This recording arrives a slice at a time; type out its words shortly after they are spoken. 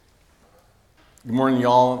Good morning,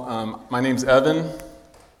 y'all. My name's Evan.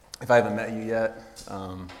 If I haven't met you yet,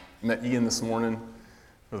 met Ian this morning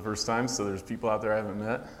for the first time, so there's people out there I haven't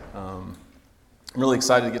met. I'm really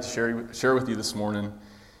excited to get to share with you this morning,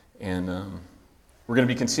 and we're going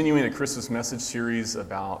to be continuing a Christmas message series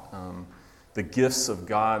about the gifts of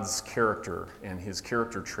God's character and His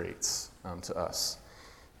character traits to us.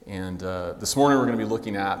 And this morning we're going to be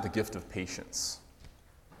looking at the gift of patience.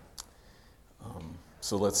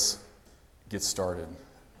 So let's get started.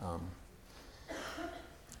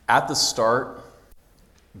 At the start,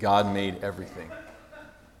 God made everything.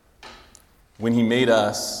 When He made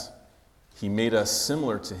us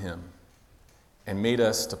similar to Him and made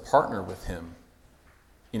us to partner with Him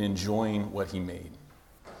in enjoying what He made.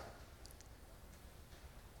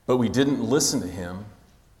 But we didn't listen to Him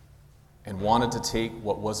and wanted to take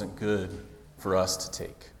what wasn't good for us to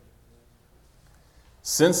take.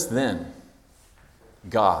 Since then,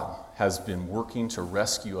 God has been working to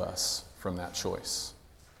rescue us from that choice.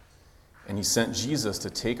 And He sent Jesus to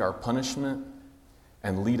take our punishment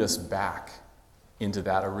and lead us back into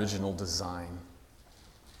that original design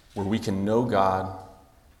where we can know God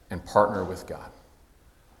and partner with God.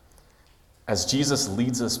 As Jesus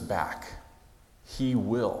leads us back, He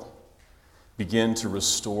will begin to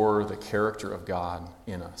restore the character of God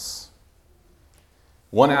in us.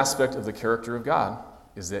 One aspect of the character of God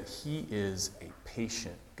is that He is a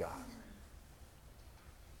patient God.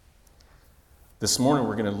 This morning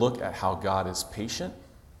we're going to look at how God is patient,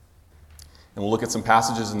 and we'll look at some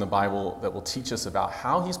passages in the Bible that will teach us about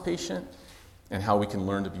how He's patient and how we can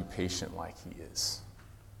learn to be patient like He is.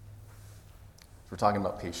 We're talking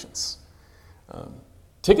about patience.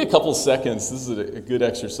 Take a couple seconds, this is a good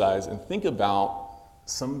exercise, and think about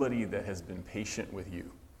somebody that has been patient with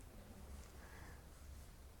you.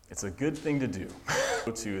 It's a good thing to do.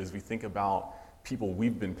 As we think about people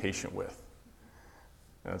we've been patient with.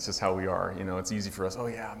 That's just how we are. You know, it's easy for us. Oh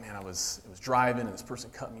yeah, man, I was driving and this person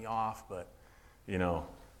cut me off, but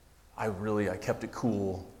I kept it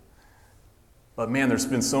cool. But man, there's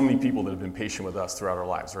been so many people that have been patient with us throughout our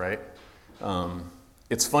lives, right?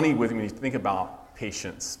 It's funny when you think about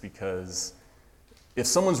patience, because if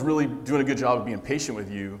someone's really doing a good job of being patient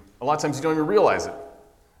with you, a lot of times you don't even realize it.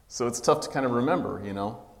 So it's tough to kind of remember,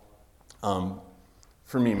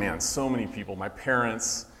 For me, man, so many people, my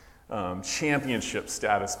parents, championship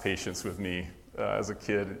status patience with me as a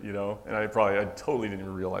kid, and I totally didn't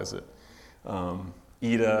even realize it.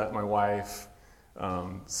 Ida, my wife,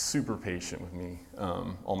 super patient with me,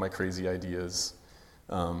 all my crazy ideas,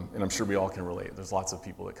 and I'm sure we all can relate. There's lots of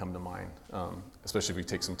people that come to mind, especially if we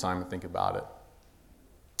take some time to think about it.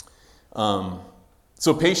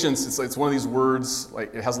 So patience, it's one of these words,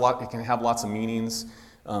 like it can have lots of meanings.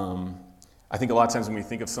 I think a lot of times when we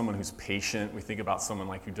think of someone who's patient, we think about someone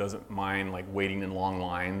like who doesn't mind like waiting in long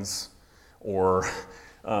lines, or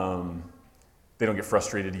they don't get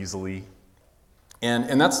frustrated easily.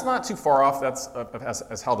 And that's not too far off. That's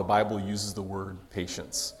as how the Bible uses the word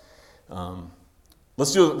patience. We're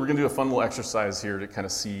going to do a fun little exercise here to kind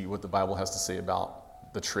of see what the Bible has to say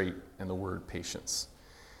about the trait and the word patience.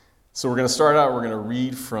 So we're going to start out, we're going to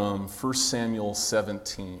read from 1 Samuel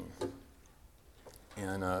 17.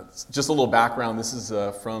 And just a little background, this is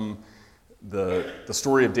from the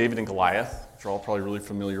story of David and Goliath, which you're all probably really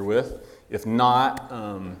familiar with. If not,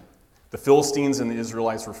 the Philistines and the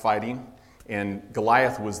Israelites were fighting, and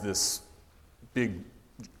Goliath was this he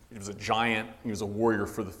was a giant, he was a warrior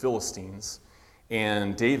for the Philistines,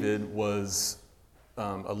 and David was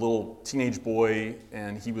a little teenage boy,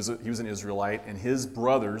 and he was an Israelite, and his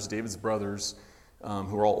brothers, David's brothers,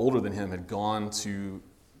 who were all older than him, had gone to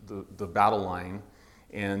the battle line.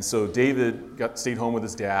 And so David stayed home with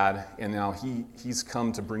his dad, and now he's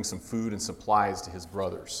come to bring some food and supplies to his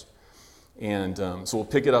brothers. And so we'll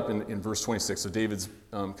pick it up in verse 26. So David's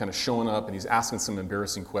kind of showing up, and he's asking some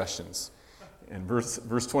embarrassing questions. And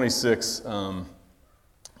verse 26 from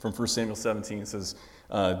 1 Samuel 17 says,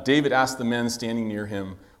 David asked the men standing near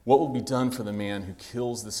him, "What will be done for the man who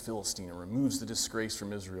kills this Philistine and removes the disgrace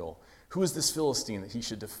from Israel? Who is this Philistine that he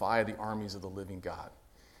should defy the armies of the living God?"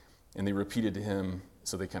 And they repeated to him,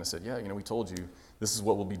 so they kind of said, "Yeah, we told you, this is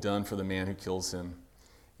what will be done for the man who kills him."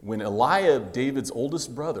 When Eliab, David's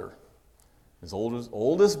oldest brother,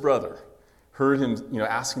 heard him,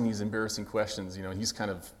 asking these embarrassing questions, he's kind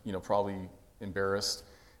of, probably embarrassed.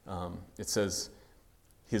 It says,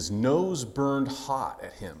 his nose burned hot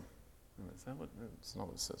at him. That's not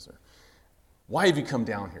what it says there. Why have you come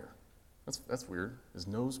down here? That's weird. His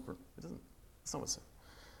nose burned. That's not what it says.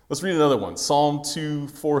 Let's read another one. Psalm 2,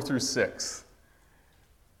 4 through 6.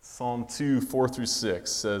 Psalm 2, 4 through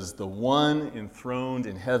 6 says, "The one enthroned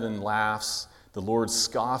in heaven laughs. The Lord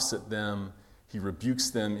scoffs at them. He rebukes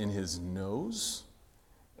them in his nose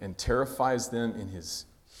and terrifies them in his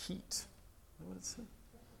heat. Is that what it said?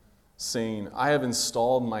 Saying, I have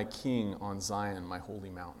installed my king on Zion, my holy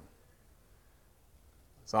mountain.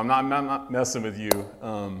 So I'm not messing with you.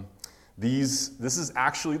 This is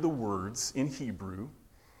actually the words in Hebrew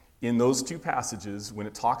in those two passages. When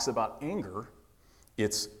it talks about anger,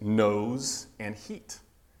 it's nose and heat.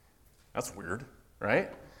 That's weird, right?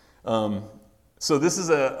 So this is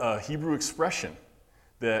a Hebrew expression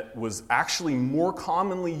that was actually more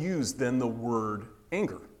commonly used than the word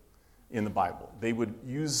anger in the Bible. They would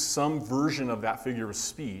use some version of that figure of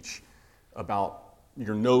speech about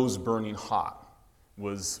your nose burning hot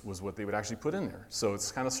was what they would actually put in there. So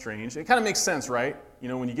it's kind of strange. It kind of makes sense, right?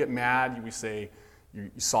 When you get mad, we say you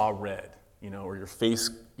saw red, or your face,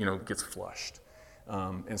 gets flushed.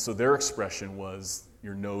 And so their expression was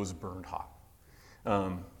your nose burned hot.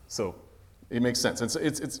 So it makes sense. And so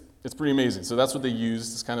it's pretty amazing. So that's what they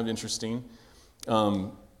used. It's kind of interesting.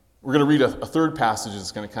 We're going to read a third passage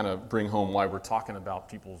that's going to kind of bring home why we're talking about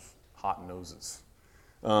people's hot noses.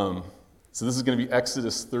 So this is going to be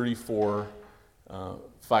Exodus 34,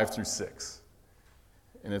 5 through 6.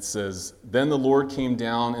 And it says, Then the Lord came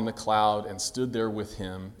down in the cloud and stood there with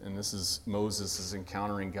him. And this is Moses is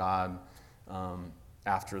encountering God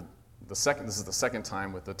after this is the second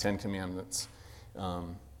time with the Ten Commandments. The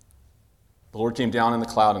Lord came down in the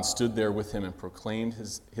cloud and stood there with him and proclaimed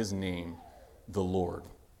his name, the Lord.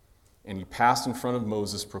 And he passed in front of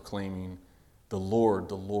Moses proclaiming, the Lord,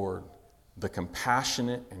 the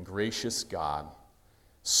compassionate and gracious God,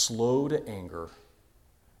 slow to anger,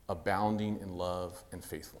 abounding in love and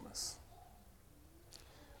faithfulness.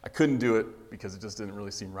 I couldn't do it because it just didn't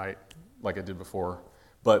really seem right like I did before.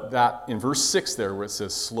 But that in verse 6 there where it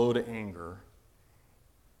says slow to anger,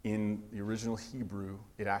 in the original Hebrew,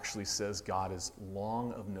 it actually says God is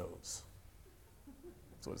long of nose.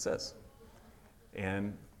 That's what it says.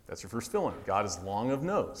 And that's your first fill-in. God is long of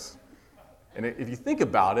nose. And if you think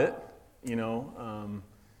about it,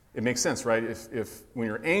 it makes sense, right? If when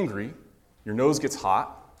you're angry, your nose gets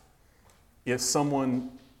hot. If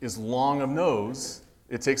someone is long of nose,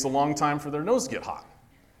 it takes a long time for their nose to get hot.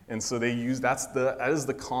 And so that is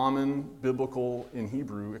the common biblical in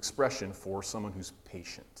Hebrew expression for someone who's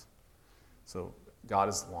patient. So God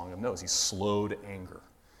is long of nose. He's slow to anger,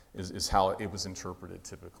 is how it was interpreted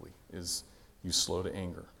typically, is you slow to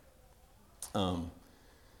anger. And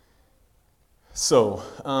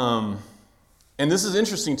this is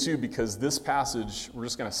interesting too because this passage, we're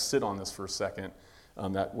just going to sit on this for a second,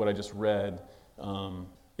 that what I just read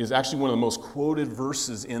is actually one of the most quoted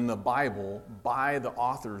verses in the Bible by the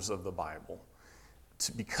authors of the Bible.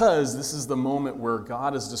 Because this is the moment where the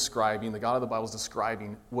God of the Bible is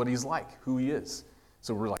describing what he's like, who he is.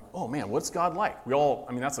 So we're like, oh man, what's God like?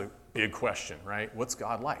 That's a big question, right? What's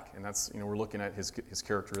God like? And that's, we're looking at his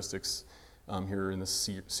characteristics here in this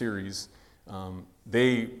series.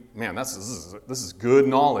 This is good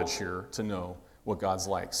knowledge here to know what God's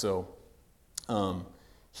like. So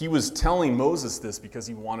he was telling Moses this because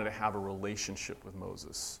he wanted to have a relationship with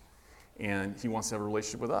Moses. And he wants to have a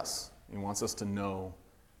relationship with us. He wants us to know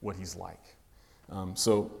what he's like.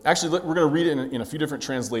 So actually, we're going to read it in a few different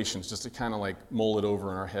translations just to kind of like mull it over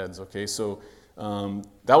in our heads, okay? So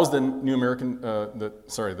that was the New American, the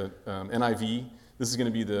NIV. This is going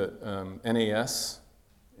to be the NAS,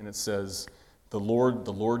 and it says, the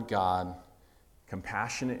Lord God,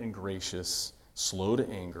 compassionate and gracious, slow to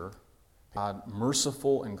anger, God,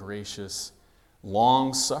 merciful and gracious,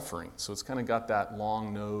 long-suffering. So it's kind of got that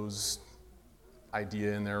long nose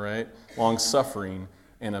idea in there, right? Long-suffering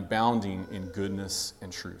and abounding in goodness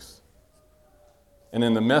and truth. And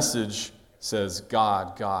then the Message says,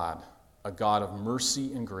 God, a God of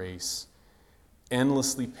mercy and grace,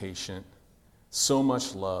 endlessly patient, so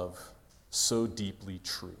much love, so deeply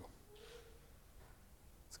true.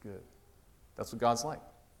 It's good. That's what God's like.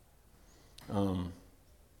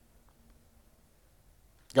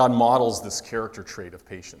 God models this character trait of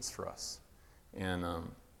patience for us. And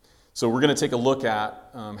so we're going to take a look at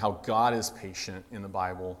how God is patient in the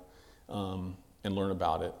Bible and learn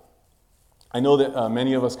about it. I know that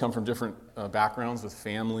many of us come from different backgrounds with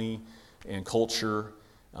family and culture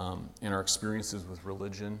and our experiences with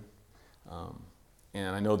religion.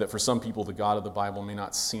 And I know that for some people, the God of the Bible may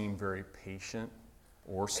not seem very patient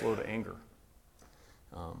or slow to anger.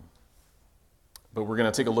 But we're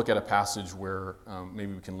going to take a look at a passage where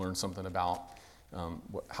maybe we can learn something about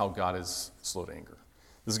how God is slow to anger.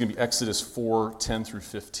 This is going to be Exodus 4, 10 through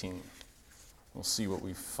 15. We'll see what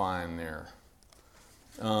we find there.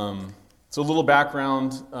 So a little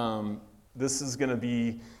background. This is going to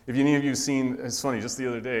be, if any of you have seen, it's funny, just the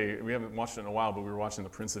other day, we haven't watched it in a while, but we were watching the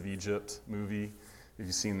Prince of Egypt movie. If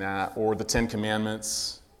you've seen that, or the Ten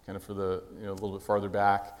Commandments, kind of for the, a little bit farther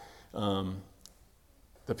back.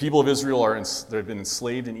 The people of Israel they've been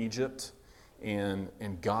enslaved in Egypt, and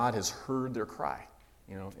God has heard their cry,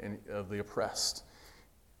 and of the oppressed.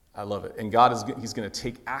 I love it. And God he's going to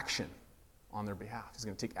take action on their behalf. He's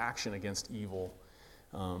going to take action against evil.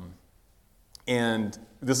 And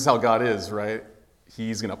this is how God is, right?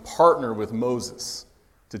 He's going to partner with Moses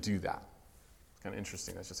to do that. Kind of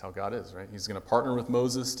interesting. That's just how God is, right? He's going to partner with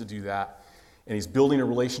Moses to do that, and he's building a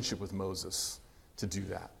relationship with Moses to do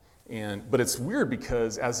that. But it's weird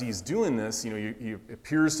because as he's doing this, he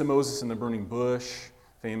appears to Moses in the burning bush,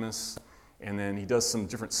 famous, and then he does some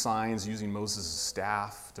different signs using Moses'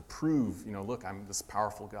 staff to prove, look, I'm this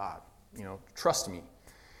powerful God. Trust me.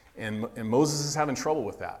 And Moses is having trouble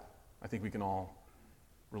with that. I think we can all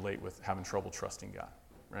relate with having trouble trusting God,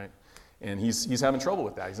 right? And he's having trouble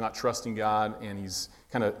with that. He's not trusting God, and he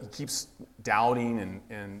keeps doubting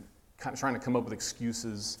and kind of trying to come up with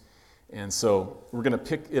excuses. And so we're going to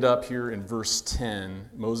pick it up here in verse 10.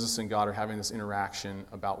 Moses and God are having this interaction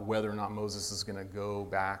about whether or not Moses is going to go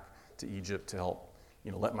back to Egypt to help,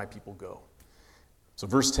 let my people go. So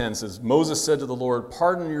verse 10 says, Moses said to the Lord,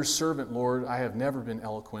 "Pardon your servant, Lord. I have never been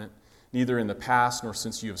eloquent, neither in the past nor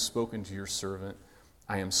since you have spoken to your servant.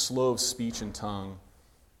 I am slow of speech and tongue."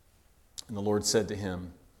 And the Lord said to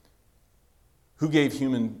him, "Who gave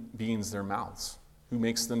human beings their mouths? Who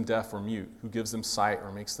makes them deaf or mute? Who gives them sight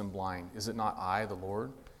or makes them blind? Is it not I, the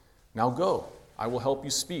Lord? Now go, I will help you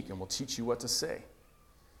speak and will teach you what to say."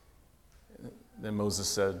 Then Moses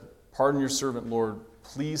said, "Pardon your servant, Lord.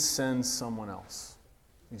 Please send someone else."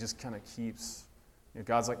 He just kind of keeps,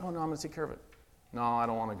 God's like, "Oh, no, I'm going to take care of it. No, I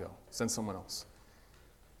don't want to go. Send someone else."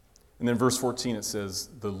 And then verse 14, it says,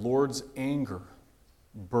 "The Lord's anger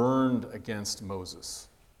burned against Moses."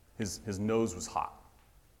 His nose was hot.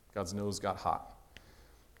 God's nose got hot.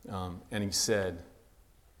 And he said,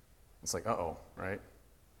 it's like, uh-oh, right?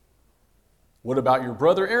 "What about your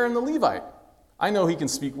brother Aaron the Levite? I know he can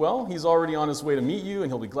speak well. He's already on his way to meet you, and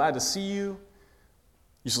he'll be glad to see you.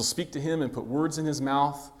 You shall speak to him and put words in his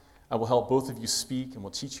mouth. I will help both of you speak and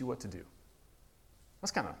will teach you what to do."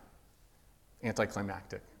 That's kind of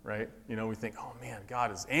anticlimactic, right? We think, oh man,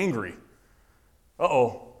 God is angry.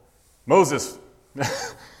 Uh-oh, Moses,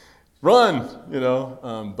 run,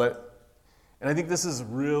 And I think this is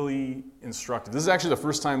really instructive. This is actually the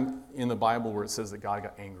first time in the Bible where it says that God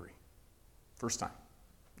got angry. First time.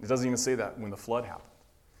 It doesn't even say that when the flood happened.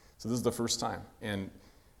 So this is the first time. And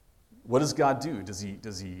what does God do? Does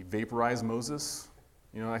he vaporize Moses?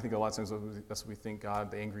 I think a lot of times that's what we think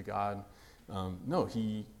God, the angry God. No,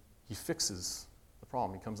 he fixes the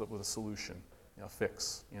problem. He comes up with a solution, a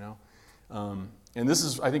fix, And this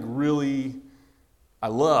is, I think, really, I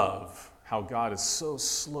love how God is so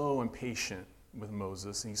slow and patient with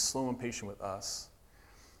Moses, and he's slow and patient with us.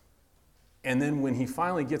 And then when he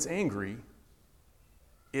finally gets angry,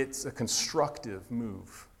 it's a constructive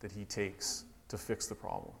move that he takes to fix the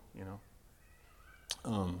problem,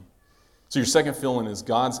 So your second fill-in is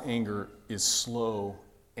God's anger is slow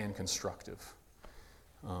and constructive.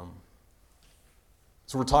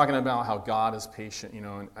 So we're talking about how God is patient,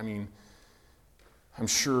 and I'm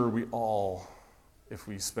sure we all, if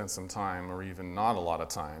we spent some time, or even not a lot of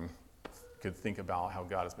time, could think about how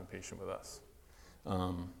God has been patient with us.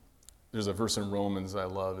 There's a verse in Romans I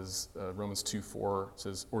love, is Romans 2:4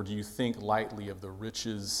 says, "Or do you think lightly of the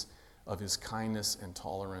riches of his kindness and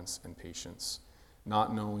tolerance and patience,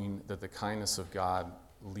 not knowing that the kindness of God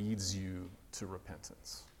leads you to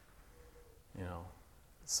repentance?"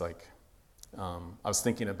 It's like, I was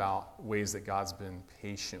thinking about ways that God's been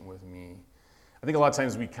patient with me. I think a lot of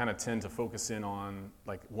times we kind of tend to focus in on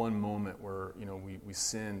like one moment where, we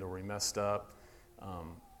sinned or we messed up.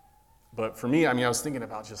 But for me, I was thinking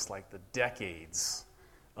about just like the decades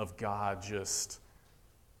of God just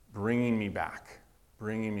bringing me back.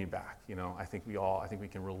 I think we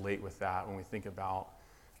can relate with that when we think about,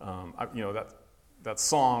 that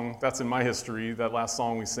song, that's in my history, that last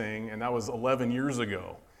song we sang, and that was 11 years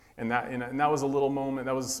ago. And that was a little moment,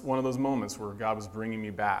 that was one of those moments where God was bringing me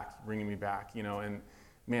back, and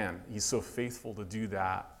man, he's so faithful to do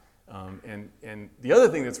that. And the other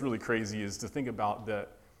thing that's really crazy is to think about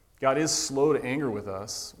that God is slow to anger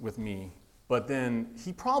with me, but then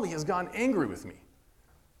he probably has gotten angry with me.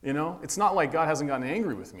 It's not like God hasn't gotten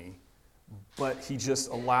angry with me, but he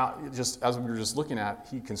just as we were just looking at,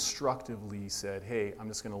 he constructively said, "Hey, I'm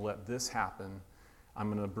just going to let this happen.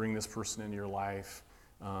 I'm going to bring this person into your life.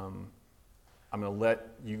 I'm going to let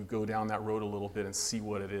you go down that road a little bit and see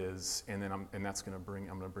what it is, and then I'm going to bring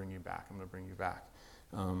you back. I'm going to bring you back.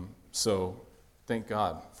 So thank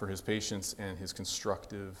God for his patience and his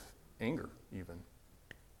constructive anger, even.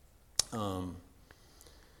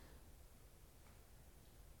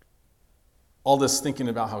 All this thinking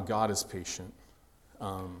about how God is patient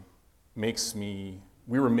makes me.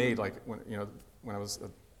 We were made like when I was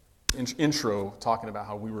intro talking about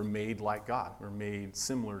how we were made like God. We're made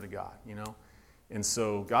similar to God, And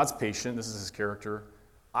so God's patient. This is his character.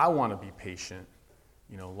 I want to be patient,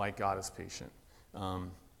 like God is patient.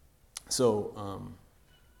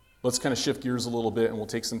 Let's kind of shift gears a little bit, and we'll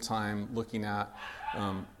take some time looking at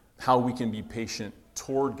how we can be patient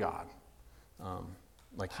toward God,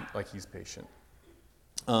 like he's patient.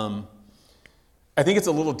 I think it's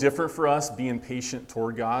a little different for us being patient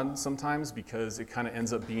toward God sometimes because it kind of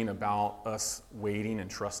ends up being about us waiting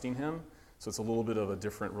and trusting him. So it's a little bit of a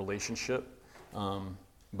different relationship.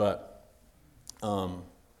 But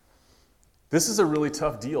this is a really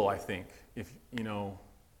tough deal, I think. If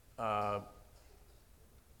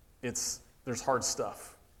there's hard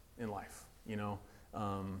stuff in life,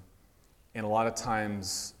 and a lot of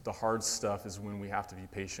times the hard stuff is when we have to be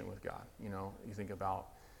patient with God. You think about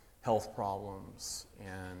health problems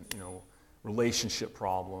and relationship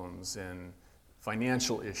problems and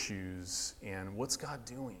financial issues and what's God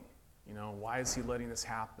doing? Why is he letting this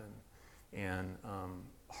happen? And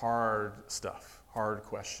hard stuff, hard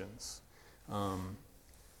questions.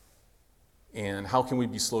 And how can we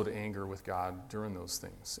be slow to anger with God during those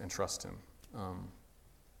things and trust him?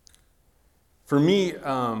 For me,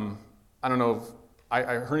 I don't know, I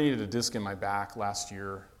herniated a disc in my back last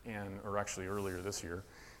year, or actually earlier this year,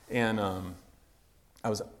 and I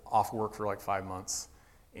was off work for like 5 months,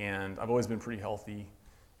 and I've always been pretty healthy,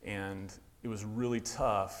 and it was really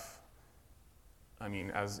tough. I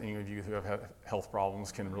mean, as any of you who have had health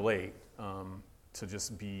problems can relate, to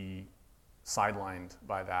just be sidelined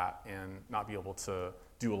by that and not be able to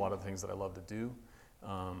do a lot of the things that I love to do.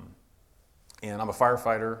 And I'm a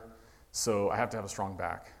firefighter, so I have to have a strong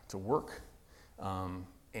back to work.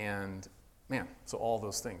 So all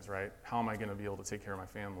those things, right? How am I going to be able to take care of my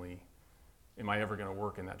family? Am I ever going to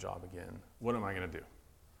work in that job again? What am I going to do?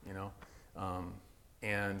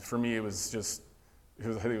 And for me, it was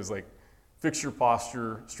like, fix your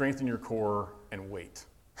posture, strengthen your core, and wait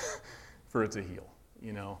for it to heal,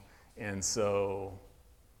 And so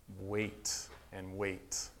wait and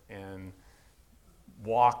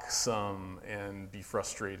walk some and be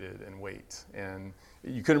frustrated and wait. And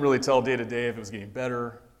you couldn't really tell day to day if it was getting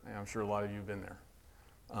better. I'm sure a lot of you have been there.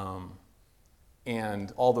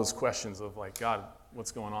 And all those questions of like, God,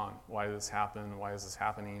 what's going on? Why did this happen? Why is this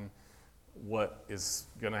happening? What is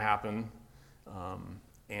going to happen?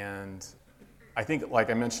 And I think, like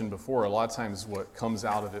I mentioned before, a lot of times what comes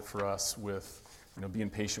out of it for us with being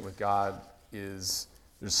patient with God is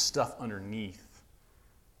there's stuff underneath.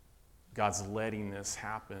 God's letting this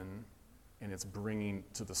happen, and it's bringing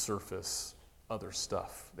to the surface other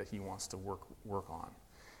stuff that he wants to work on.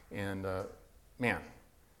 And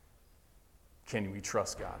can we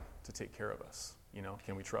trust God to take care of us?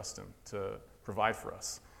 Can we trust him to provide for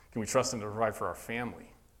us? Can we trust him to provide for our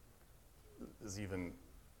family?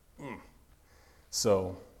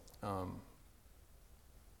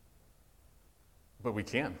 But we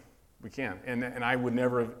can. And I would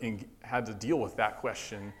never have had to deal with that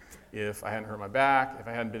question if I hadn't hurt my back, if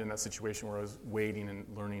I hadn't been in that situation where I was waiting and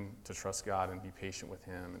learning to trust God and be patient with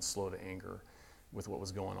him and slow to anger with what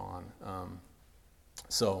was going on.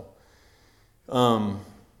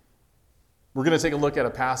 We're going to take a look at a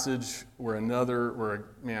passage where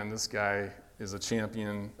this guy is a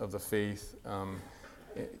champion of the faith.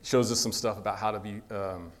 It shows us some stuff about how to be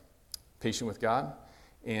patient with God.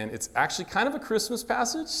 And it's actually kind of a Christmas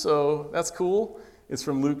passage, so that's cool. It's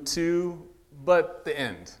from Luke 2, but the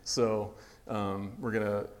end. So we're going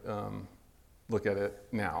to look at it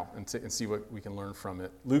now and see what we can learn from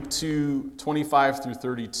it. Luke 2, 25 through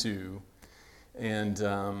 32. And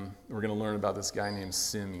we're going to learn about this guy named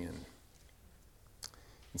Simeon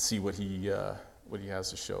and see what he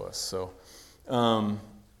has to show us. So, and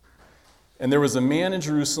there was a man in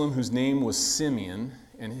Jerusalem whose name was Simeon,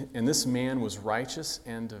 and this man was righteous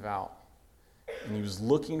and devout. And he was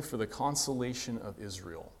looking for the consolation of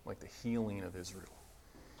Israel, like the healing of Israel.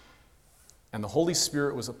 And the Holy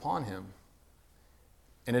Spirit was upon him.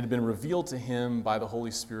 And it had been revealed to him by the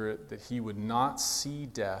Holy Spirit that he would not see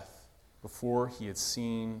death before he had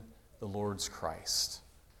seen the Lord's Christ.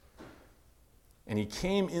 And he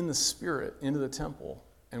came in the Spirit into the temple.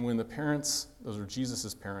 And when the parents, those were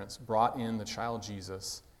Jesus' parents, brought in the child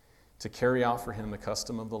Jesus to carry out for him the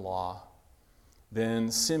custom of the law,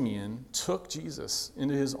 Then Simeon took Jesus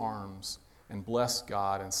into his arms and blessed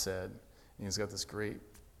God and said, and he's got this great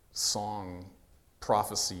song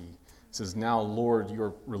prophecy. It says, "Now, Lord, you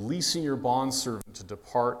are releasing your bondservant to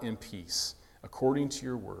depart in peace, according to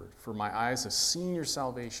your word. For my eyes have seen your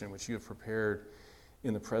salvation, which you have prepared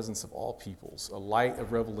in the presence of all peoples, a light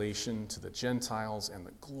of revelation to the Gentiles and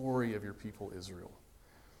the glory of your people Israel."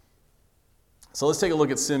 So let's take a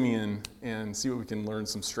look at Simeon and see what we can learn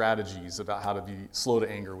some strategies about how to be slow to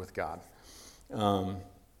anger with God.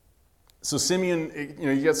 So Simeon,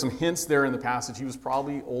 you get some hints there in the passage. He was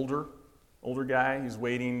probably older guy. He was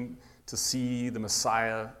waiting to see the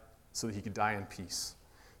Messiah so that he could die in peace.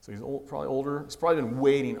 So he's probably older. He's probably been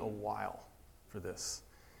waiting a while for this.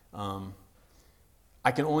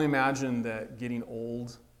 I can only imagine that getting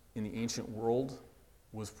old in the ancient world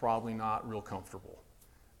was probably not real comfortable.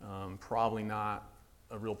 Probably not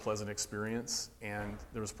a real pleasant experience, and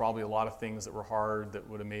there was probably a lot of things that were hard that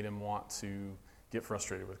would have made him want to get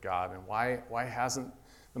frustrated with God. And why hasn't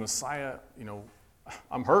the Messiah,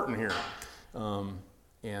 I'm hurting here.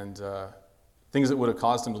 And things that would have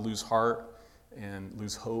caused him to lose heart and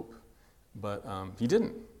lose hope, but he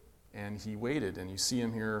didn't, and he waited, and you see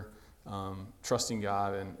him here trusting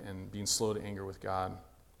God and being slow to anger with God.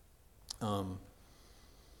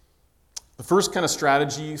 The first kind of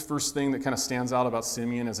strategy, first thing that kind of stands out about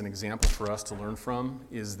Simeon as an example for us to learn from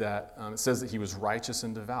is that it says that he was righteous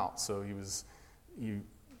and devout. So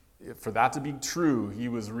for that to be true, he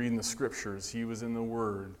was reading the scriptures, he was in the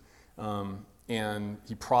Word, and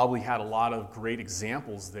he probably had a lot of great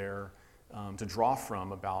examples there to draw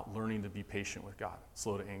from about learning to be patient with God,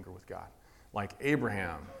 slow to anger with God. Like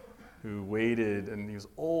Abraham, who waited and he was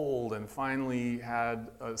old and finally had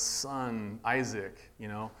a son, Isaac,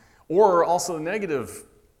 Or also a negative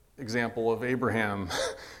example of Abraham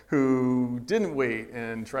who didn't wait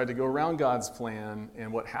and tried to go around God's plan,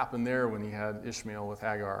 and what happened there when he had Ishmael with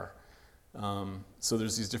Hagar. So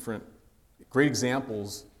there's these different great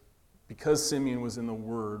examples because Simeon was in the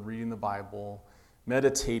Word, reading the Bible,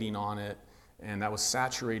 meditating on it, and that was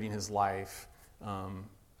saturating his life.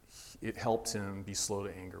 It helped him be slow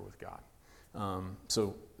to anger with God.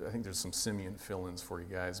 So I think there's some Simeon fill-ins for you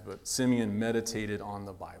guys, but Simeon meditated on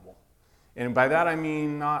the Bible. And by that I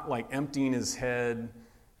mean not like emptying his head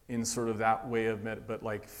in sort of that way of but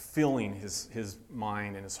like filling his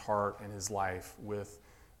mind and his heart and his life with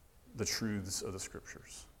the truths of the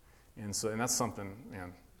scriptures. And that's something,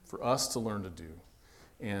 man, for us to learn to do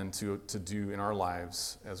and to do in our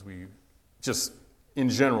lives as we just, in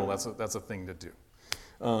general, that's a thing to do.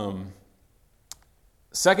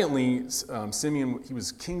 Secondly, Simeon, he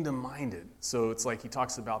was kingdom-minded. So it's like he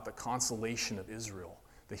talks about the consolation of Israel,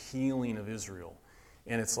 the healing of Israel.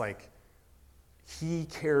 And it's like he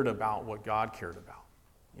cared about what God cared about.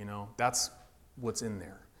 That's what's in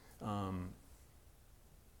there.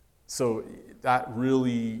 So that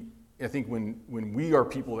really, I think when we are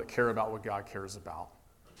people that care about what God cares about,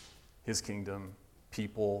 his kingdom,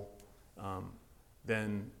 people,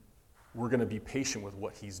 then we're going to be patient with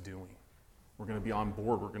what he's doing. We're going to be on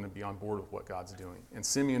board. We're going to be on board with what God's doing. And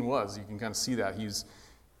Simeon was. You can kind of see that.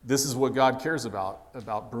 This is what God cares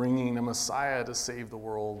about bringing a Messiah to save the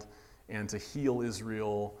world and to heal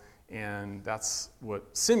Israel. And that's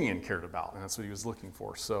what Simeon cared about, and that's what he was looking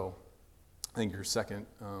for. So I think your second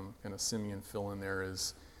kind of Simeon fill in there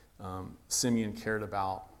is Simeon cared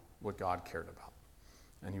about what God cared about,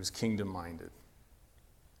 and he was kingdom-minded.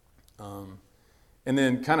 And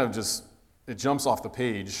then kind of just, it jumps off the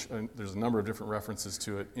page. And there's a number of different references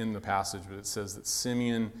to it in the passage, but it says that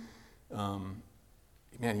Simeon,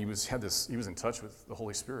 he was in touch with the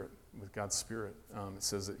Holy Spirit, with God's Spirit. It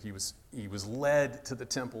says that he was led to the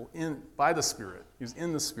temple by the Spirit. He was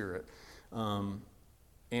in the Spirit,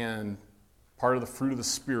 and part of the fruit of the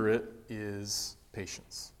Spirit is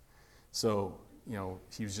patience. So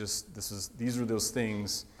he was just these are those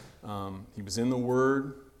things. He was in the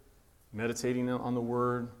Word, meditating on the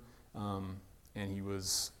Word. And he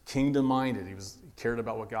was kingdom-minded. He cared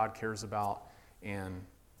about what God cares about, and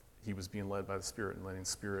he was being led by the Spirit and letting the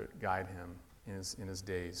Spirit guide him in his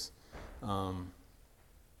days. So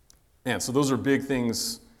those are big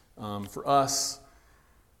things for us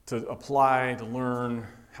to apply, to learn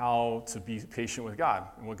how to be patient with God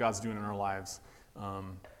and what God's doing in our lives.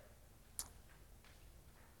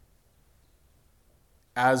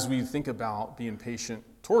 As we think about being patient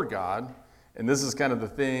toward God, and this is kind of the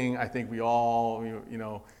thing I think we all,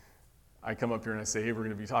 I come up here and I say, hey, we're going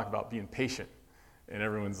to be talking about being patient. And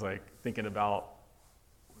everyone's like thinking about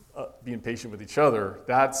being patient with each other.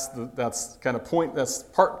 That's kind of point, that's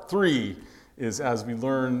part 3 is as we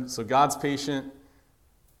learn, so God's patient,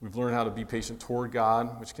 We've learned how to be patient toward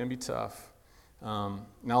God, which can be tough. Now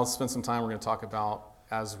let's spend some time. We're going to talk about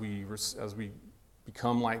as we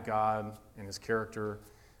become like God and His character,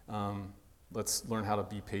 let's learn how to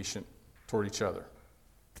be patient toward each other.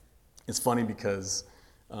 It's funny because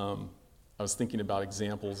I was thinking about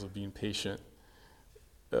examples of being patient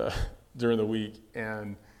during the week,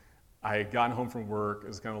 and I had gotten home from work. It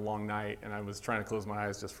was kind of a long night, and I was trying to close my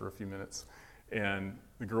eyes just for a few minutes. And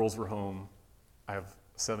the girls were home. I have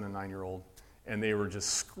a 7 and 9-year-old, and they were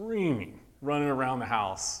just screaming, running around the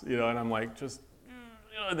house, and I'm like,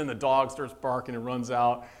 and then the dog starts barking and runs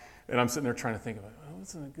out, and I'm sitting there trying to think about,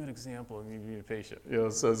 what's a good example of me being patient?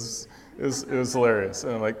 So it was hilarious.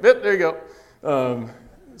 And I'm like, there you go.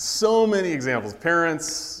 So many examples.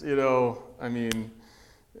 Parents, and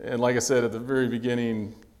like I said at the very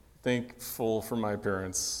beginning, thankful for my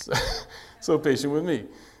parents, so patient with me.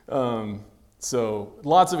 So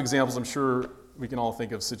lots of examples. I'm sure we can all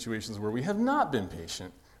think of situations where we have not been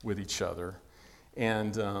patient with each other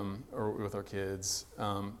and or with our kids.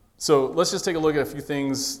 So let's just take a look at a few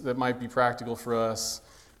things that might be practical for us,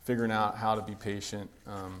 figuring out how to be patient.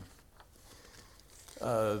 Kind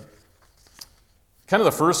of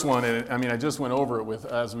the first one, and I just went over it with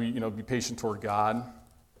as we be patient toward God,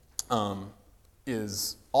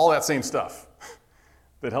 is all that same stuff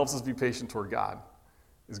that helps us be patient toward God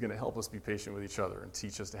is going to help us be patient with each other and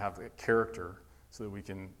teach us to have that character so that we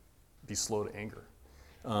can be slow to anger.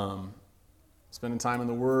 Spending time in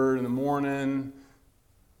the Word in the morning,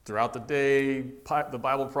 throughout the day. The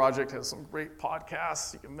Bible Project has some great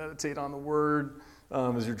podcasts. You can meditate on the Word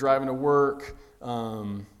as you're driving to work.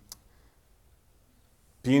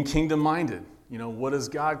 Being kingdom-minded. What does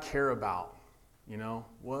God care about?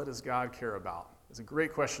 What does God care about? It's a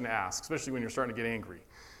great question to ask, especially when you're starting to get angry.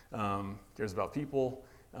 Cares about people.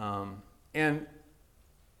 And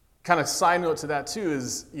kind of side note to that too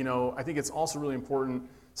is, I think it's also really important.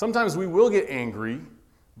 Sometimes we will get angry,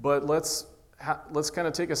 but let's kind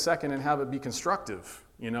of take a second and have it be constructive,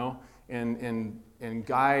 and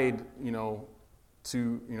guide,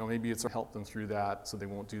 to, maybe it's help them through that so they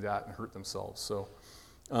won't do that and hurt themselves. So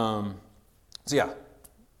yeah,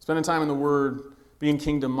 spending time in the Word, being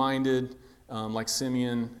kingdom-minded, like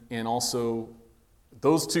Simeon, and also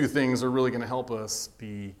those two things are really going to help us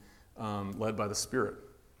be led by the Spirit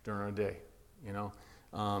during our day,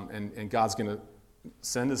 and God's going to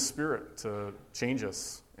send His Spirit to change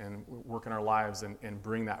us and work in our lives and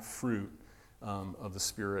bring that fruit of the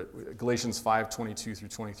Spirit. Galatians 5:22 through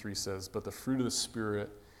 23 says, "But the fruit of the Spirit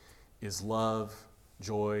is love,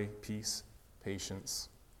 joy, peace, patience,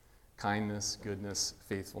 kindness, goodness,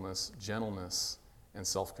 faithfulness, gentleness, and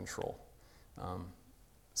self-control."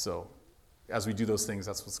 So as we do those things,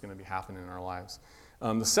 that's what's going to be happening in our lives.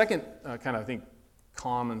 The second kind of, I think,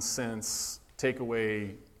 common sense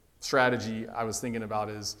takeaway strategy I was thinking about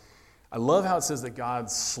is, I love how it says that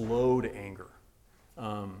God's slow to anger.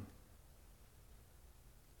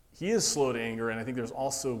 He is slow to anger, and I think there's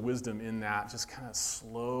also wisdom in that, just kind of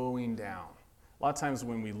slowing down. A lot of times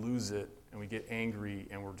when we lose it and we get angry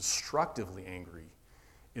and we're destructively angry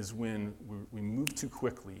is when we move too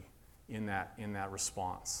quickly in that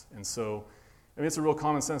response. And so, it's a real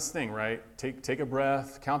common sense thing, right? Take a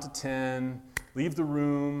breath, count to 10, leave the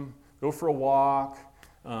room, go for a walk,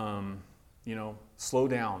 slow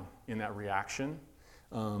down in that reaction.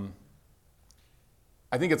 I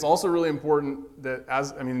think it's also really important that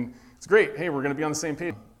it's great, hey, we're going to be on the same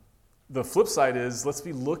page. The flip side is, let's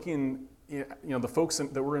be looking, the folks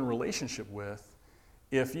that we're in relationship with,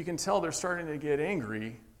 if you can tell they're starting to get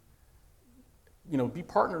angry, be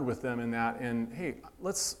partnered with them in that, and hey,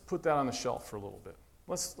 let's put that on the shelf for a little bit.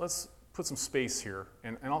 Let's put some space here,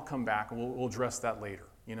 and I'll come back and we'll address that later,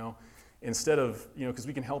 instead of, because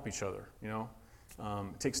we can help each other,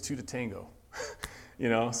 it takes two to tango,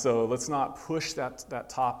 so let's not push that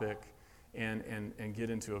topic and get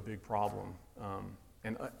into a big problem,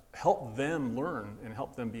 and help them learn and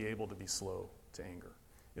help them be able to be slow to anger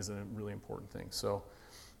is a really important thing. So,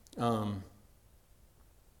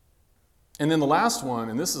 and then the last one,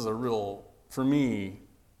 and this is a real, for me,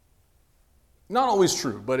 not always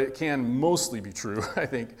true, but it can mostly be true, I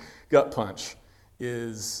think, gut punch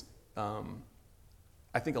is,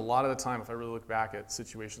 I think a lot of the time, if I really look back at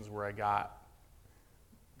situations where I got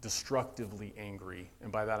destructively angry,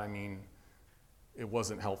 and by that I mean it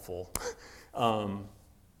wasn't helpful,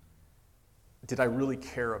 did I really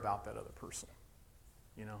care about that other person?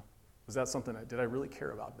 Was that something, did I really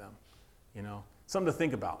care about them? Something to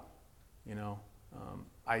think about.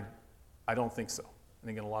 I don't think so. I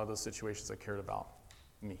think in a lot of those situations I cared about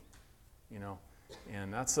me,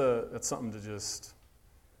 and that's something to just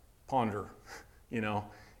ponder,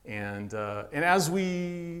 And as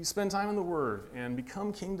we spend time in the Word and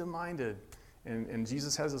become kingdom-minded, and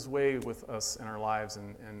Jesus has his way with us in our lives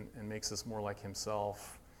and makes us more like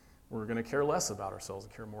himself, we're going to care less about ourselves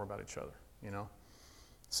and care more about each other,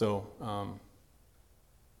 So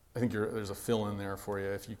I think there's a fill in there for you.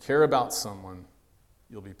 If you care about someone,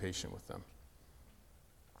 you'll be patient with them.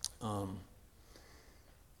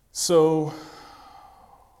 So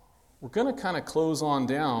we're going to kind of close on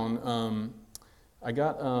down. I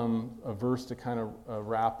got a verse to kind of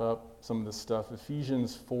wrap up some of this stuff.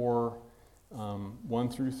 Ephesians 4, 1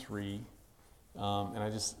 through 3. And I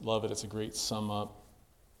just love it. It's a great sum up.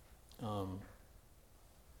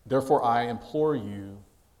 Therefore, I implore you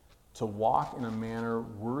to walk in a manner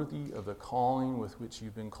worthy of the calling with which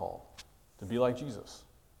you've been called. To be like Jesus.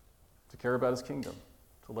 To care about his kingdom.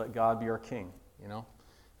 To let God be our king.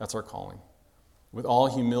 That's our calling. With all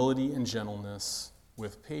humility and gentleness,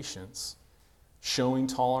 with patience, showing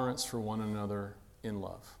tolerance for one another in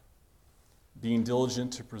love, being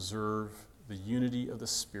diligent to preserve the unity of the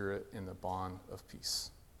Spirit in the bond of peace.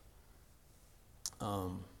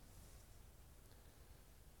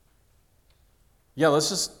 Let's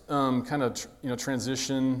just kind of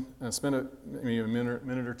transition and spend maybe a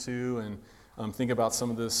minute or two and think about some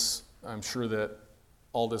of this. I'm sure that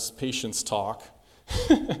all this patience talk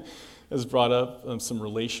has brought up some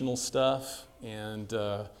relational stuff and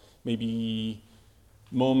maybe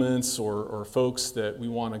moments or folks that we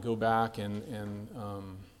want to go back and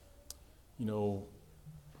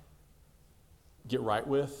get right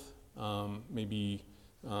with, maybe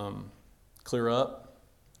clear up.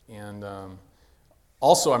 And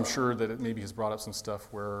also I'm sure that it maybe has brought up some stuff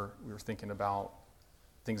where we were thinking about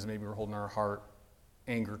things that maybe we're holding in our heart,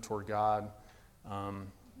 anger toward God,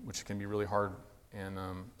 which can be really hard. And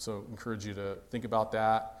so I encourage you to think about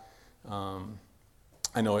that.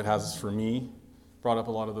 I know it has for me, brought up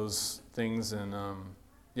a lot of those things, and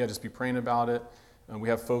just be praying about it. And we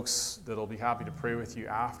have folks that'll be happy to pray with you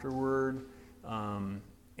afterward, and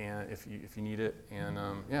if you need it. And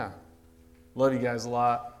love you guys a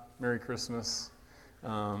lot. Merry Christmas.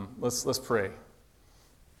 Let's pray.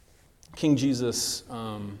 King Jesus,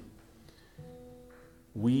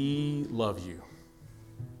 we love you,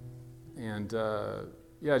 and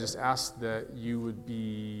I just ask that you would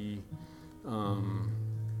be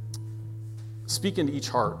speaking to each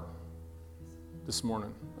heart this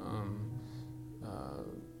morning.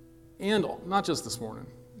 And not just this morning,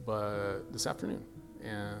 but this afternoon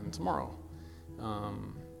and tomorrow.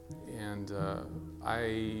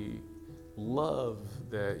 I love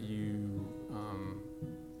that you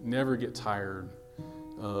never get tired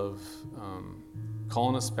of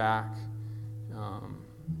calling us back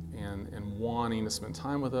and wanting to spend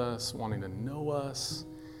time with us, wanting to know us,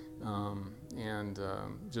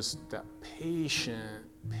 just that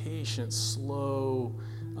patient, slow,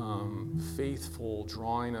 faithful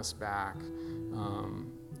drawing us back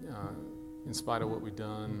in spite of what we've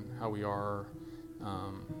done, how we are.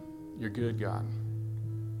 You're good, God.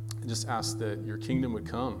 I just ask that your kingdom would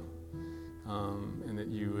come and that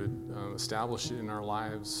you would establish it in our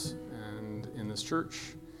lives and in this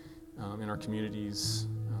church, in our communities.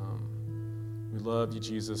 We love you,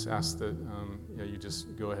 Jesus. Ask that you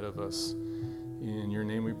just go ahead of us. In your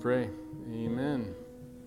name we pray. Amen.